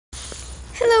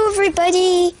Hello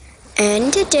everybody,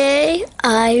 and today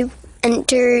I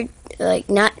entered,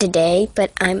 not today,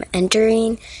 but I'm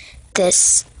entering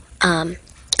this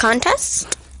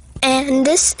contest, and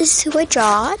this is who I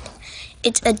drawed.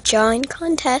 It's a drawing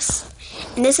contest,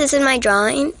 and this isn't my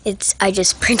drawing, I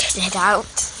just printed it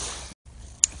out.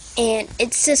 And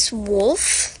it's this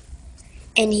wolf,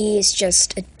 and he is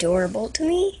just adorable to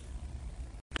me.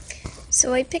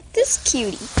 So I picked this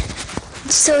cutie.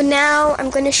 So now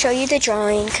I'm going to show you the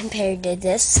drawing compared to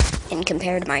this and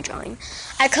compared to my drawing.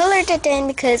 I colored it in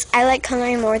because I like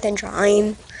coloring more than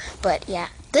drawing. But yeah,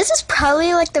 this is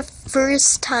probably like the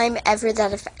first time ever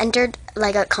that I've entered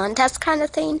like a contest kind of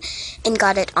thing and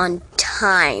got it on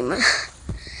time.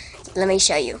 Let me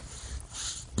show you.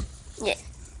 Yeah.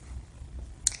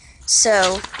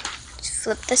 So,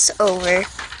 flip this over.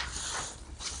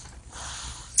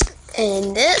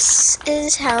 And this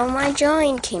is how my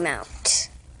drawing came out.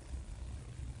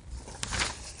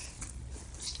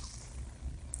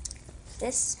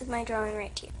 This is my drawing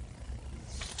right here.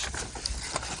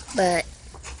 But,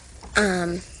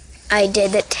 I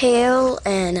did the tail,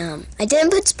 and, I didn't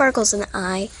put sparkles in the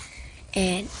eye,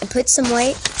 and I put some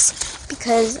lights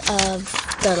because of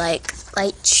the,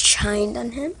 light shined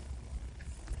on him.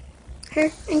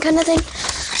 Her, and kind of thing.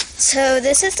 So,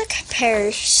 this is the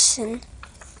comparison.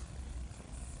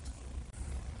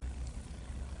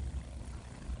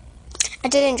 I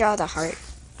didn't draw the heart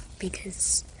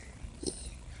because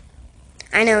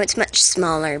I know it's much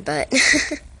smaller, but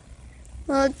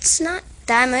well, it's not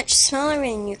that much smaller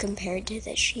when you compare it to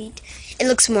the sheet. It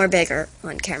looks more bigger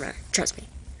on camera, trust me.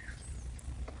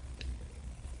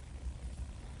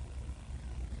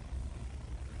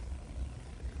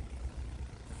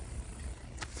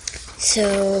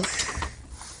 So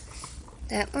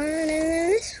that one and then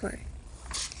this one.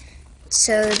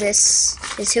 So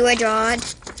this is who I drawed,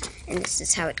 and this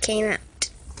is how it came out.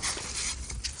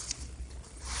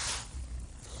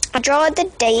 I drawed the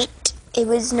date. It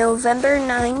was November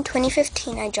 9,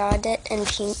 2015. I drawed it in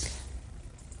pink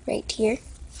right here.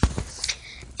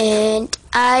 And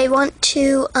I want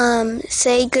to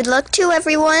say good luck to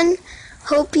everyone.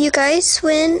 Hope you guys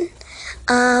win.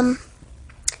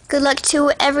 Good luck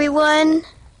to everyone,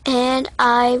 and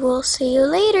I will see you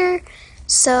later.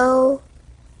 So,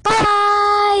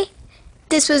 bye!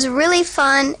 This was really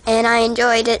fun, and I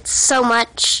enjoyed it so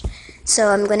much. So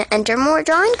I'm going to enter more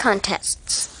drawing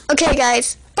contests. Okay,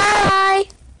 guys. Bye!